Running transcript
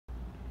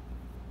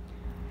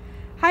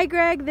Hi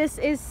Greg, this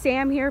is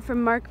Sam here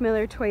from Mark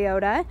Miller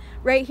Toyota.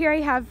 Right here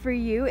I have for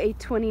you a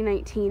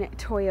 2019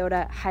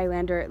 Toyota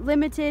Highlander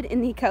Limited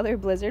in the color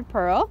Blizzard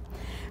Pearl.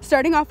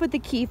 Starting off with the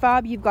key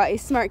fob, you've got a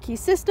smart key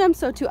system,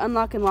 so to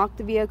unlock and lock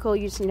the vehicle,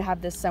 you just need to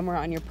have this somewhere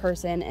on your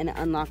person and it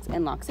unlocks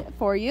and locks it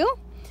for you.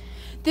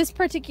 This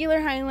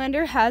particular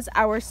Highlander has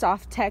our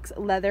Softex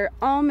leather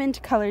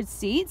almond colored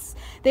seats.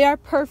 They are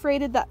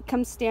perforated, that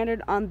comes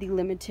standard on the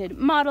limited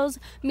models,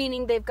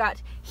 meaning they've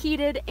got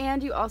heated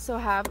and you also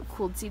have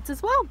cooled seats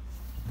as well.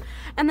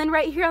 And then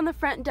right here on the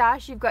front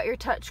dash, you've got your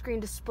touchscreen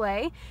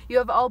display. You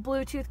have all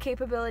Bluetooth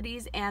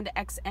capabilities and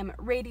XM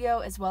radio,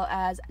 as well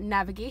as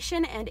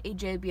navigation and a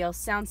JBL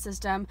sound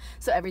system.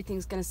 So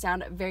everything's gonna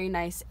sound very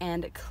nice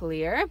and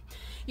clear.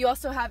 You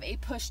also have a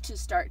push to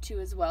start to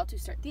as well to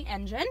start the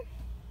engine.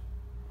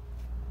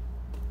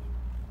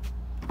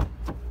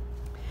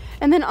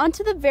 And then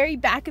onto the very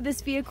back of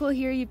this vehicle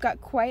here, you've got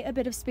quite a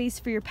bit of space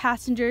for your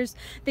passengers.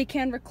 They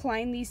can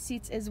recline these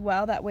seats as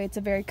well. That way it's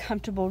a very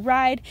comfortable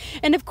ride.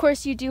 And of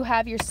course you do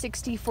have your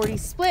 60-40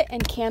 split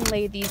and can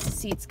lay these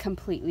seats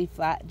completely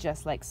flat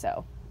just like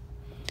so.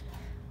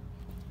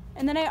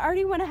 And then I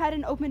already went ahead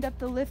and opened up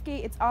the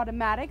liftgate. It's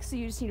automatic, so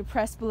you just need to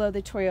press below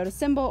the Toyota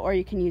symbol, or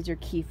you can use your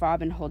key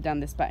fob and hold down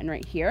this button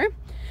right here.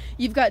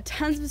 You've got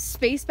tons of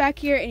space back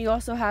here, and you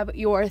also have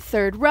your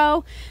third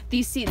row.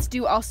 These seats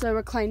do also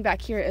recline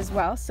back here as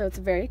well, so it's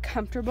very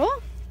comfortable.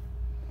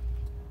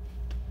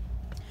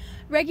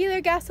 Regular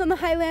gas on the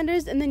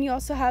Highlanders, and then you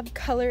also have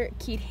color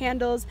keyed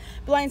handles,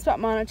 blind spot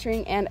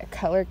monitoring, and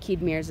color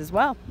keyed mirrors as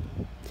well.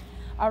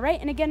 All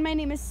right, and again, my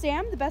name is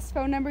Sam. The best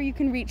phone number you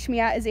can reach me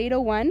at is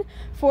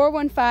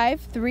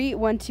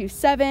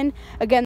 801-415-3127. Again,